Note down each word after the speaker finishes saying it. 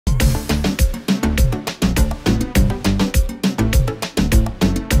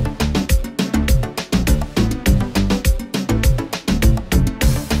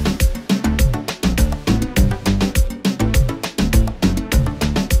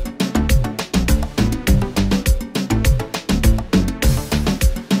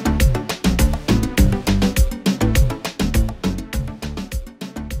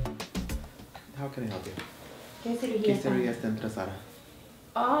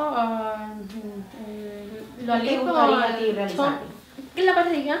lo ¿Qué te gustaría a ti realizar? En la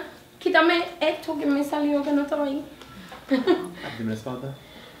barriga, quítame esto que me salió que no estaba ahí. Abdomen espalda.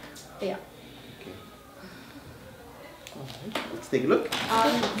 Yeah. Okay. Let's take a look.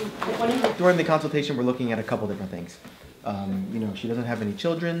 During the consultation, we're looking at a couple different things. You know, she doesn't have any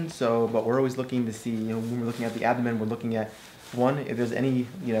children, but we're always looking to see, you know, when we're looking at the abdomen, we're looking at, one, if there's any,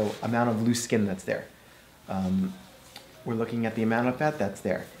 you know, amount of loose skin that's there. We're looking at the amount of fat that's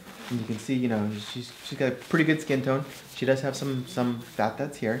there. And you can see, you know, she's got a pretty good skin tone. She does have some fat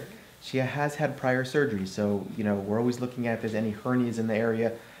that's here. She has had prior surgery, so, you know, we're always looking at if there's any hernias in the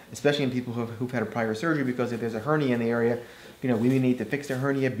area, especially in people who've had a prior surgery, because if there's a hernia in the area, you know, we may need to fix the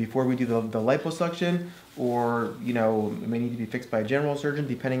hernia before we do the liposuction, or, you know, it may need to be fixed by a general surgeon,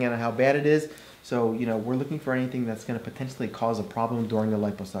 depending on how bad it is. So, you know, we're looking for anything that's going to potentially cause a problem during the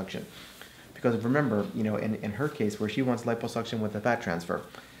liposuction. Because remember, you know, in her case, where she wants liposuction with a fat transfer,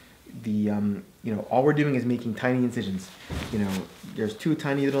 you know, all we're doing is making tiny incisions. You know, there's two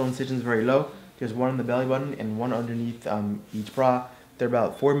tiny little incisions very low. There's one on the belly button and one underneath each bra. They're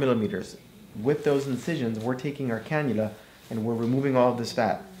about 4 millimeters. With those incisions, we're taking our cannula and we're removing all of this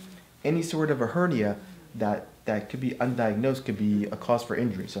fat. Any sort of a hernia that could be undiagnosed could be a cause for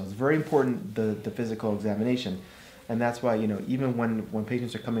injury. So it's very important, the physical examination. And that's why, you know, even when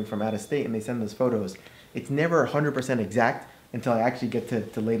patients are coming from out of state and they send us photos, it's never 100% exact until I actually get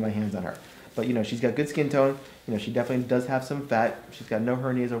to lay my hands on her. But, you know, she's got good skin tone. You know, she definitely does have some fat. She's got no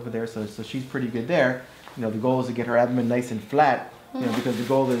hernias over there, so she's pretty good there. You know, the goal is to get her abdomen nice and flat, you know, because the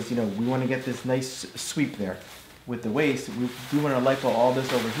goal is, you know, we want to get this nice sweep there. With the waist, we do want to lipo all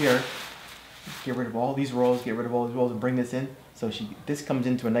this over here. Get rid of all these rolls, and bring this in. So this comes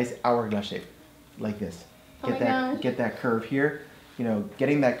into a nice hourglass shape, like this. Get that curve here. You know,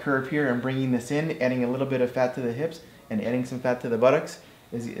 getting that curve here and bringing this in, adding a little bit of fat to the hips, and adding some fat to the buttocks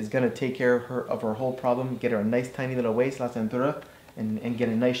is going to take care of her whole problem. Get her a nice tiny little waist, la cintura, and get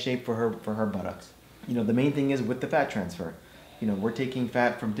a nice shape for her buttocks. You know, the main thing is with the fat transfer. You know, we're taking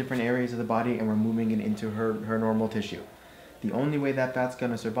fat from different areas of the body and we're moving it into her normal tissue. The only way that fat's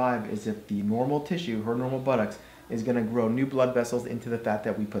going to survive is if the normal tissue, her normal buttocks, is going to grow new blood vessels into the fat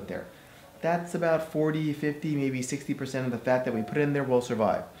that we put there. That's about 40, 50, maybe 60% of the fat that we put in there will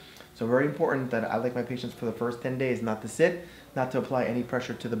survive. So very important that I like my patients for the first 10 days not to sit, not to apply any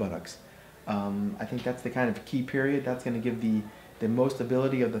pressure to the buttocks. I think that's the kind of key period. That's going to give the most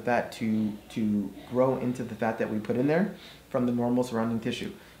ability of the fat to grow into the fat that we put in there from the normal surrounding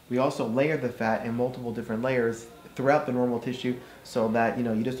tissue. We also layer the fat in multiple different layers throughout the normal tissue so that, you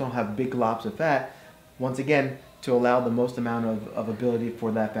know, you just don't have big globs of fat, once again, to allow the most amount of ability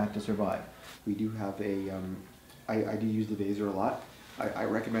for that fat to survive. We do have I do use the Vaser a lot. I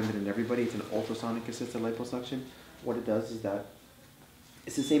recommend it in everybody. It's an ultrasonic assisted liposuction. What it does is that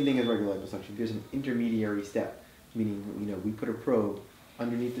it's the same thing as regular liposuction. There's an intermediary step, meaning, you know, we put a probe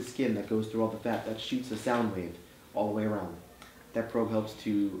underneath the skin that goes through all the fat that shoots a sound wave all the way around. That probe helps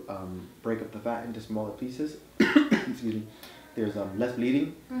to break up the fat into smaller pieces. Excuse me. There's less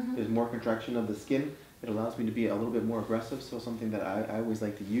bleeding. There's more contraction of the skin. It allows me to be a little bit more aggressive, so something that I always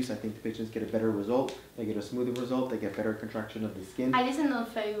like to use. I think the patients get a better result. They get a smoother result. They get better contraction of the skin. I listen on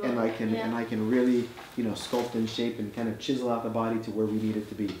Facebook. And I can really, you know, sculpt and shape and kind of chisel out the body to where we need it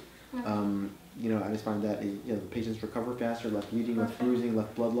to be. You know, I just find that, you know, the patients recover faster, less bleeding, less bruising, less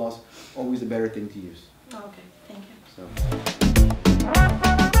blood loss. Always a better thing to use. Okay, thank you. So.